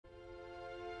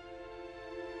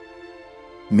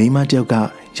မိမတယောက်က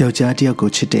ယောက်ျားတယောက်ကို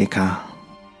ချစ်တဲ့အခါ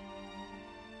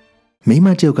မိမ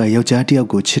တယောက်ကယောက်ျားတယောက်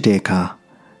ကိုချစ်တဲ့အခါ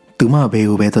သူမဘယ်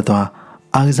ကိုပဲသွား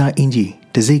အားကစားအင်ဂျီ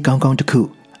တစိမ့်ကောင်းကောင်းတစ်ခု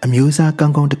အမျိုးအစားကော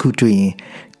င်းကောင်းတစ်ခုတွေ့ရင်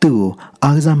သူ့ကို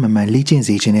အားကစားမှန်မှန်လေ့ကျင့်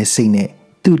စေခြင်းနဲ့စိတ်နဲ့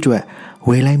သူ့အတွက်ဝ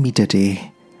ယ်လိုက်မိတတ်တယ်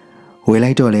ဝယ်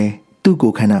လိုက်တော့လေသူ့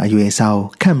ကိုယ်ခန္ဓာအရွယ်အစားကို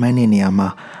ခန့်မှန်းတဲ့နေရာမှာ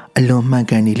အလွန်မှန်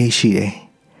ကန်နေလေးရှိတယ်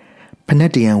ဖန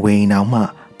က်တရံဝယ်ရင်တောင်မှ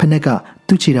ဖနက်က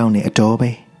သူ့ခြေထောက်နဲ့အတော်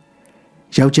ပဲ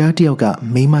ယောက်ျားတယောက်က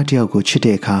မိန်းမတယောက်ကိုချစ်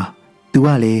တဲ့အခါသူက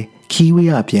လည်းခီးဝေး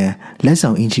ရပြန်လက်ဆော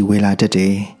င်အင်ဂျီဝယ်လာတတ်တ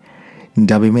ယ်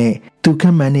ဒါပေမဲ့သူခ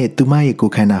န့်မှန်းတဲ့သူမရဲ့ကို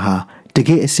ယ်ခန္ဓာဟာတက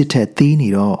ယ်အစ်စ်ထက်သေးနေ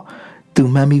တော့သူ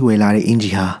မှန်းပြီးဝယ်လာတဲ့အင်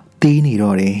ဂျီဟာသေးနေ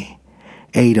တော့တယ်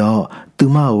အဲ့တော့သူ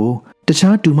မကိုတ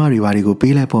ခြားတူမတွေဘာတွေကို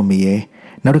ပေးလိုက်ဖို့မရဲ့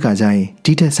နောက်တစ်ခါကျရင်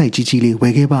ဒီထက်စိုက်ကြီးကြီးလေးဝ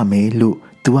ယ်ခဲ့ပါမယ်လို့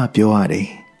သူကပြောရတယ်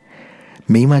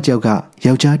မိန်းမတယောက်က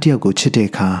ယောက်ျားတယောက်ကိုချစ်တဲ့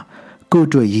အခါကို့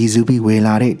အတွက်ရည်စူးပြီးဝယ်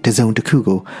လာတဲ့တစုံတစ်ခု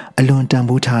ကိုအလွန်တန်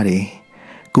ဖိုးထားတယ်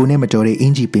ကိုနဲ့မတော်တဲ့အ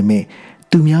င်ဂျီပေမဲ့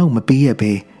သူများကိုမပေးရ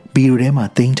ပဲဘီရိုထဲမှာ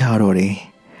သိမ်းထားတော့တယ်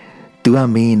သူက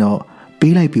မင်းတော့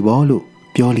ပေးလိုက်ပြီပေါ့လို့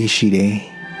ပြောလေးရှိတယ်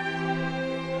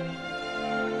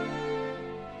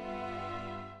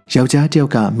ယောက်ျားတယော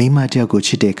က်ကမိန်းမတယောက်ကို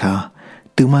ချစ်တဲ့အခါ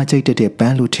သူမကြိုက်တဲ့ပ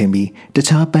န်းလို့ထင်ပြီးတ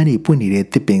ခြားပန်းတွေပွင့်နေတဲ့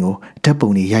သစ်ပင်ကိုဓာတ်ပုံ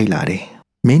တွေရိုက်လာတယ်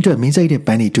မင်းတို့မင်းကြိုက်တဲ့ပ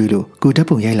န်းတွေတွေ့လို့ကိုဓာတ်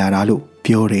ပုံရိုက်လာတာလို့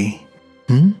ပြောတယ်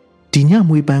ဒီည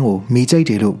မွေးပန်းကိုမေးကြိုက်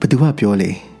တယ်လို့ဘသူကပြော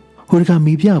လေဟိုတက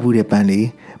မေးပြဘူးတဲ့ပန်းလေ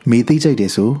မေးသိကြိုက်တ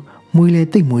ယ်ဆိုမွေးလဲ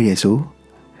သိမ့်မွေးတယ်ဆို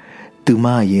သူမ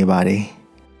ရေးပါတယ်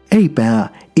အဲ့ဒီပန်း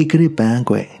ကဧကရစ်ပန်း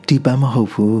ကွဒီပန်းမဟုတ်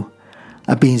ဘူး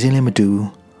အပင်ချင်းလည်းမတူ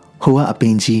ဟိုကအပ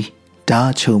င်ကြီးဒါ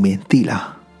ချုံပင်သိလား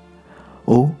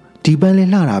အိုးဒီပန်းလဲ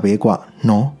လှတာပဲကွ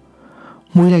နော်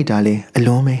မွေးလိုက်တာလဲအ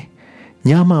လွန်ပဲည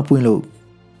မှပွင့်လို့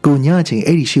ကိုညချင်း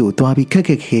အဲ့ဒီရှိကိုသွားပြီးခက်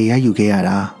ခဲရယူခဲ့ရ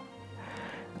တာ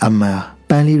အမ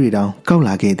ပန်းလေးတွေတောင်ကောက်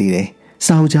လာခဲ့သေးတယ်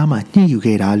စာအုပ်ကြားမှာညှိယူ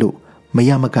ခဲ့တာလို့မ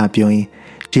ရမကပြောရင်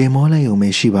ဂျေမောလိုက်ုံပဲ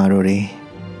ရှိပါတော့တယ်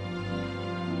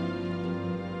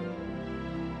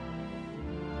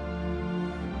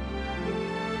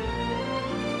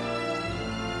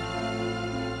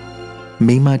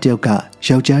မိန်းမတယောက်က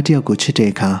ယောက်ျားတယောက်ကိုချစ်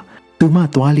တဲ့အခါသူမ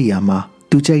သွားလီယာမှာ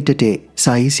သူကြိုက်တဲ့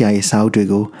စာရေးဆရာရဲ့စာအုပ်တွေ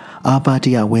ကိုအာပါတ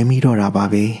ရဝယ်မိတော့တာပါ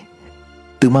ပဲ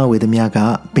သူမဝယ်သမျှက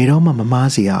ဘယ်တော့မှမမား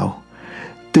စေအောင်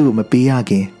သူ့ကိုမပေးရ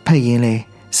ခင်ဖတ်ရင်းလဲ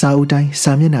စာအုပ်တိုင်း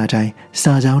စာမျက်နှာတိုင်း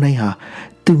စာကြောင်းတိုင်းဟာ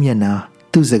သူ့မျက်နှာ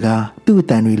သူ့စကားသူ့အ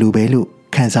တန်တွေလိုပဲလို့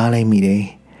ခံစားလိုက်မိတယ်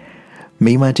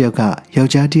မိန်းမတယောက်ကယော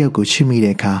က်ျားတယောက်ကိုချစ်မိ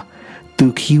တဲ့အခါသူ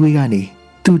ခီးဝေးကနေ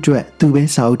သူ့အတွက်သူပဲ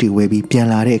စာအုပ်တွေဝယ်ပြီးပြန်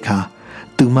လာတဲ့အခါ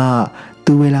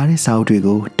သူဝယ်လာတဲ့စာအုပ်တွေ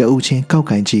ကိုတအုပ်ချင်းကောက်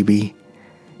ကင်ကြည့်ပြီး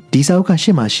ဒီစာအုပ်ကရှ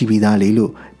စ်မှာရှိပြီးသားလေ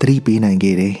လို့သတိပေးနိုင်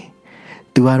ခဲ့တယ်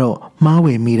သူကတော့မှားဝ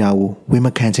ယ်မိတာကိုဝယ်မ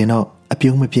ခံချင်တော့အ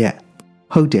ပြုံးမပြတ်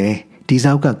ဟုတ်တယ်ဒီစာ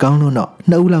အုပ်ကကောင်းလို့တော့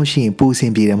နှစ်ဦးလောက်ရှိရင်ပိုအဆ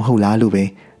င်ပြေတယ်မဟုတ်လားလို့ပဲ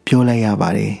ပြောလိုက်ရပါ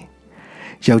တယ်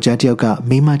ယောက်ျားတယောက်က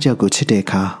မိန်းမတယောက်ကိုချစ်တဲ့အ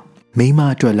ခါမိန်းမ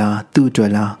အတွက်လားသူ့အတွ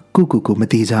က်လားကိုမ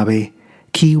သိကြပဲ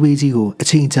ခီးဝေးကြီးကိုအ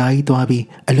ချိန်ကြာကြီးသွားပြီး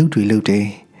အလုပ်တွေလုပ်တယ်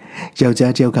ယော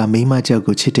က်ျားတယောက်ကမိန်းမတယောက်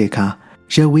ကိုချစ်တဲ့အခါ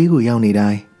ရက်ဝေးကိုရောက်နေတို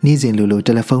င်းနေ့စဉ်လိုတ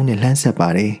ယ်လီဖုန်းနဲ့လှမ်းဆက်ပါ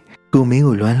တယ်ကိုမင်း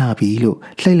ကိုလွမ်းလာပြီလို့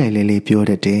လှိုက်လိုက်လဲပြော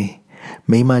တတ်တယ်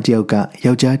မိန်းမတယောက်က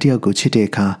ယောက်ျားတယောက်ကိုချစ်တဲ့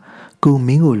အခါကိုမ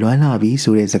င်းကိုလွမ်းလာပြီ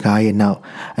ဆိုတဲ့စကားရဲ့နောက်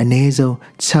အနည်းဆုံး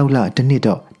6လတစ်နှစ်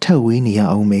တော့ထပ်ဝေးနေရ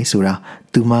အောင်မယ်ဆိုတာ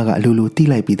သူမကအလိုလိုသိ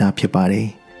လိုက်ပြီးသားဖြစ်ပါတယ်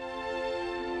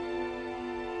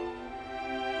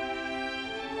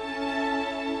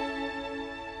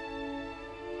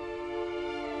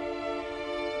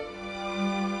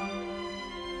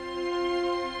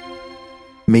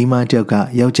မိန်းမတယောက်က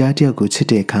ယောက်ျားတယောက်ကိုချစ်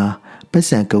တဲ့အခါပတ်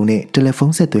စံကုန်တဲ့တယ်လီဖု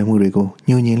န်းဆက်သွယ်မှုတွေကို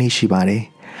ညှို့ညင်းလေးရှိပါတယ်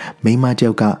မိန်းမတ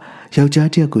ယောက်ကယောက်ျား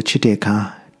တယောက်ကိုချစ်တဲ့အခါ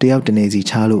တယောက်တနေစီ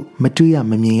ချလို့မတွေ့ရ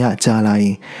မမြင်ရကြားလာရ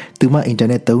င်သူမအင်တာ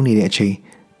နက်သုံးနေတဲ့အချိန်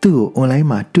သူ့ကိုအွန်လိုင်း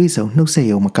မှာတွေ့ဆုံနှုတ်ဆက်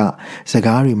ရုံမကစ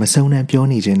ကားတွေမစုံနှမ်းပြော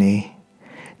နေခြင်းနဲ့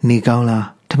နေကောင်းလား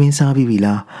ထမင်းစားပြီးပြီ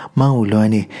လားမောင်ကိုလွမ်း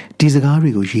နေဒီစကားတွေ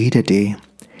ကိုရေးတတ်တယ်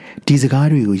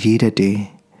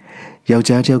ယော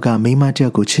က်ျားတယောက်ကမိန်းမတယော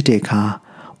က်ကိုချစ်တဲ့အခါ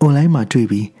အွန်လိုင်းမှာတွေ့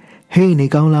ပြီးဟေးနေ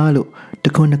ကောင်းလားလို့တ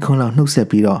ခွန်းလောက်နှုတ်ဆက်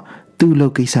ပြီးတော့သူ့လု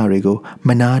ပ်ကိစ္စတွေကိုမ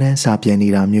နာတမ်းစာပြန်နေ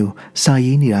တာမျိုးစာ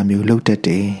ရေးနေတာမျိုးလုပ်တတ်တ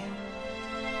ယ်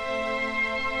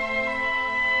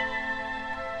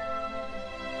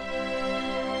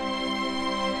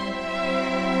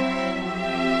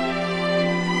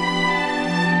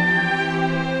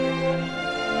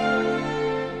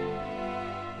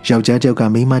ယောက်ျားတယောက်က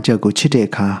မိန်းမတယောက်ကိုချစ်တဲ့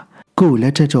အခါကိုယ်လ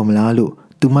က်ထက်တော်မလားလို့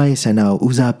သူမရဲ့ဆန္ဒကို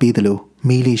ဦးစားပေးတယ်လို့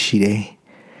မေးလေးရှိတယ်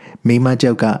မိန်းမတ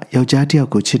ယောက်ကယောက်ျားတယောက်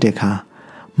ကိုချစ်တဲ့အခါ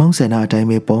မောင်ဆန္ဒအတိုင်း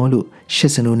ပဲပေါ်လို့ရှ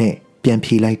စ်စနုနဲ့ပြန်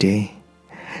ဖြေလိုက်တယ်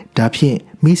ဒါဖြင့်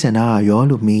မိဆန္ဒကရော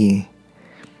လို့မေးရင်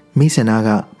မိဆန္ဒက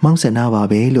မောင်ဆန္ဒပါ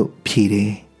ပဲလို့ဖြေတ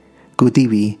ယ် ကိုသိ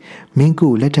ပြီမင်း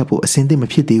ကိုလက်ထပ်ဖို့အစင်းသင့်မ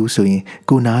ဖြစ်သေးဘူးဆိုရင်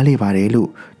ကိုနားလေပါတယ်လို့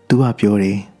သူကပြောတ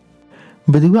ယ်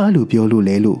ဘသူကအဲ့လိုပြောလို့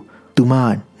လဲလို့သူမ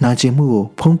နာကျင်မှုကို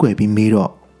ဖုံးကွယ်ပြီးမေး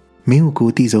တော့မင်းကို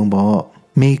သိဆုံးပေါ့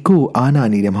မေကိုအားနာ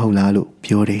နေတယ်မဟုတ်လားလို့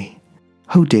ပြောတယ်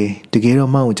ဟုတ်တယ်တကယ်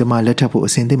တော့မောင်ကိုကျမလက်ထပ်ဖို့အ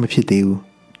စင်းသင့်မဖြစ်သေးဘူး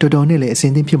တော်တော်နဲ့လည်းအစ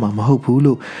င်းသင့်ဖြစ်မှာမဟုတ်ဘူး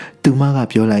လို့သူမက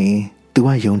ပြောလိုက်ရင်သူက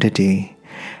ယုံတတ်တယ်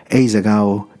အဲ့ဒီစကား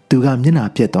ကိုသူကမျက်နှာ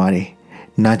ပြက်သွားတယ်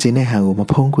နာကျင်တဲ့ဟန်ကိုမ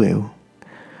ဖုံးကွယ်ဘူး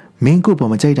မင်းကို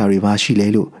ပေါ်မကြိုက်တာတွေပါရှိလဲ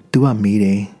လို့သူကမေးတ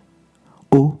ယ်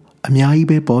။အိုးအများကြီး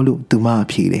ပဲပေါ်လို့သူမ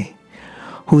ဖြေတယ်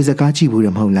။ဟိုစကားကြည့်ဘူးတ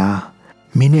ယ်မဟုတ်လား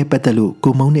။မင်းနဲ့ပတ်သက်လို့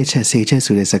ကိုမုန်းတဲ့ချက်10ချက်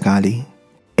ဆိုတဲ့စကားလေး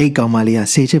။အဲ့ကောင်မလေးက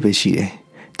10ချက်ပဲရှိတယ်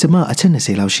။ကျမအချက်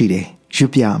20လောက်ရှိတယ်။ရွ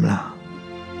တ်ပြမလား။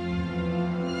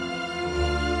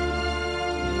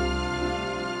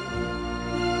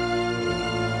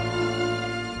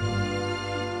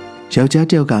ယောက်ျား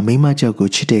တယောက်ကမိန်းမတယောက်ကို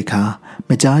ချစ်တဲ့အခါ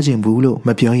မကြားချင်ဘူးလို့မ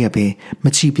ပြောရပဲမ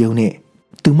ချိပြုံးနဲ့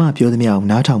သူမပြောသမျှအောင်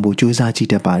နားထောင်ဖို့ကြိုးစားကြည့်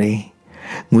တတ်ပါတယ်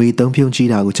။ငွေသုံးပြုံးကြည့်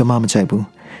တာကိုကျမမကြိုက်ဘူး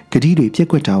။ဂတိတွေပြက်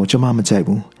ကွက်တာကိုကျမမကြိုက်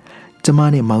ဘူး။ကျမ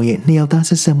နဲ့မောင်ရဲ့နှစ်ယောက်သားဆ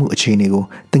က်ဆက်မှုအခြေအနေကို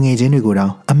တငယ်ချင်းတွေကိုတော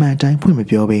င်အမှန်တိုင်းဖွင့်မ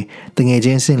ပြောဘဲတငယ်ချ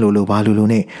င်းအဆင့်လိုဘာလို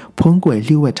နဲ့ဖုံးကွယ်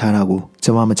လျှို့ဝှက်ထားတာကိုကျ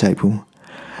မမကြိုက်ဘူး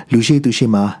။လူရှိသူရှိ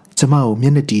မှကျမကိုမျ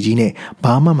က်နှာတီကြီးနဲ့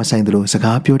ဘာမှမဆိုင်သလိုစ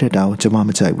ကားပြောတတ်တာကိုကျမ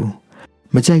မကြိုက်ဘူး။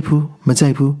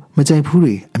မကြိုက်ဘူး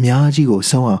တွေအများကြီးကို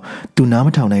ဆုံးအောင်သူနားမ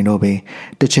ထောင်နိုင်တော့ပဲ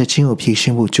တစ်ချက်ချင်းကိုဖြေရှ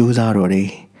င်းဖို့ကြိုးစားတော့တယ်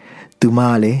။သူမ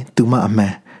ကလည်းသူမအမှ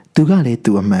န်သူကလည်း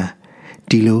သူအမှန်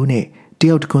ဒီလိုနဲ့တ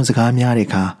ယောက်တကွန်းစကားများတဲ့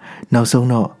အခါနောက်ဆုံး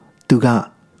တော့သူက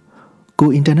ကို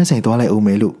အင်တာနက်ဆိုင်သွားလိုက်အောင်မ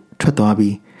ယ်လို့ထွက်သွား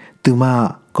ပြီးသူမ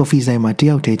ကော်ဖီဆိုင်မှာတ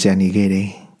ယောက်တည်းကြံနေခဲ့တယ်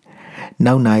။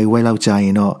နောက်နိုင်ဝဲလောက်ကြာရ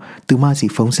င်တော့သူမစီ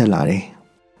ဖုန်းဆက်လာတယ်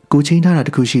။ကိုချင်းထားတာတ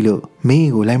ခုရှိလို့မင်း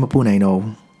ကိုလိုက်မပို့နိုင်တော့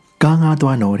ဘူး။ကားငါး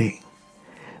သွားတော့တဲ့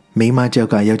မိန်းမတယောက်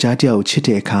ကယောက်ျားတယောက်ကိုချစ်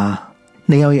တဲ့အခါ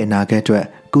နှစ်ယောက်ရဲ့အနာဂတ်အတွက်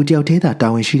ကိုတယောက်တည်းသာတာ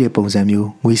ဝန်ရှိတဲ့ပုံစံမျိုး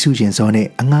ငွေစုကျင်စောနဲ့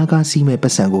အငှားကားစီးမဲ့ပ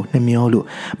တ်စံကိုနှမျောလို့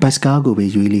ဘတ်စကားကိုပဲ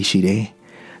ရွေးလေးရှိတယ်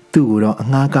။သူ့ကိုတော့အ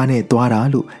ငှားကားနဲ့သွားတာ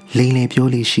လို့လိန်လည်ပြော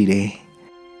လေးရှိတယ်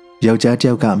။ယောက်ျားတ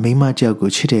ယောက်ကမိန်းမတယောက်ကို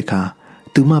ချစ်တဲ့အခါ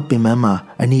သူမပင်ပန်းမှာ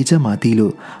အနီချက်မှာတီး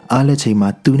လို့အားလက်ချိန်မှာ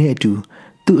သူနဲ့အတူ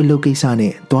သူ့အလုပ်ကိစ္စ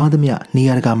နဲ့သွားသမျှနေ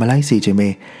ရာတကာမလိုက်စေခြင်းပဲ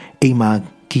အိမ်မှာ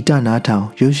ဂီတနားထောင်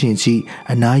ရုပ်ရှင်ကြည့်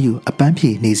အနားယူအပန်းဖြေ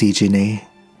နေစီခြင်းနဲ့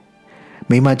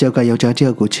မိန်းမတယောက်ကယောက်ျားတ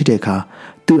ယောက်ကိုချစ်တဲ့အခါ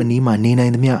သူ့အနီးမှာနေနို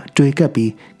င်သမျှတွေ့ကပ်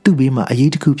ပြီးသူ့ဘေးမှာအ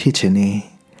ရေးတစ်ခုဖြစ်ချင်တယ်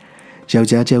။ယော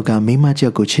က်ျားတယောက်ကမိန်းမတယော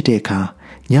က်ကိုချစ်တဲ့အခါ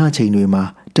ညအချိန်တွေမှာ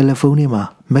တယ်လီဖုန်းထဲမှာ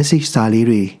message စာလေး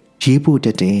တွေရေးပို့တ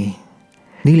တ်တယ်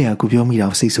။နေ့လည်ကကိုပြောမိတာ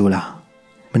စိတ်ဆိုးလား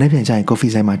။မနေ့ပြန်ကျရင်ကော်ဖီ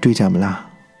ဆိုင်မှာတွေ့ကြမလား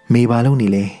။မေပါလုံးနေ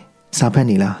လဲစာဖတ်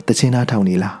နေလားတချင်းသားထောင်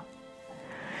နေလား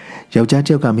။ယောက်ျားတ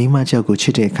ယောက်ကမိန်းမတယောက်ကိုချ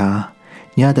စ်တဲ့အခါ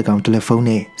ညတကောင်တယ်လီဖုန်း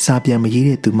နဲ့စာပြန်မရေး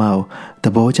တဲ့သူမကိုသ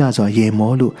ဘောကျစွာရေ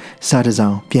မောလို့စာတစ်စော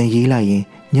င်ပြန်ရေးလိုက်ရင်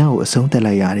ညကိုအဆုံးသတ်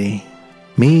လိုက်ရတယ်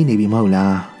။မင်းနေပြီမဟုတ်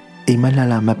လား။အိမ်မလှ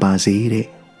လှမတ်ပါစေတဲ့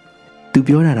။သူ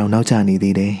ပြောတာတော့နောက်ကျနေ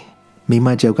သေးတယ်။မိမ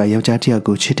တယောက်ကယောက်ျားတယောက်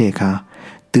ကိုချစ်တဲ့အခါ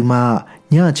သူမ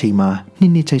ညအချိန်မှာ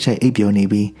နှစ်ချိုက်အိပ်ပျော်နေ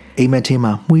ပြီးအိမ်မက်ထဲ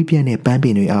မှာမှုေးပြန့်တဲ့ပန်းပ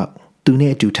င်တွေအောက်သူ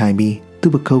နဲ့အတူထိုင်ပြီး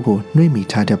သူ့ပခုံးကိုနှွေ့မိ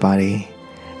ထားတတ်ပါတယ်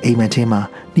။အိမ်မက်ထဲမှာ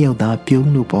နှစ်ယောက်သားပြုံး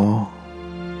လို့ပေါ့။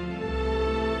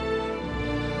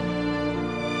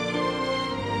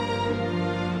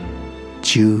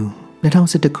ဂျူ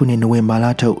2011ခုနှစ်နိုဝင်ဘာလ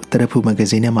ထုတ်တရဖူမဂ္ဂ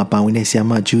ဇင်းထဲမှာပါဝင်တဲ့ဆီယာ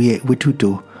မဂျူရဲ့ဝတ္ထု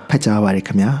တိုဖတ်ကြားပါရခ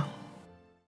င်ဗျာ။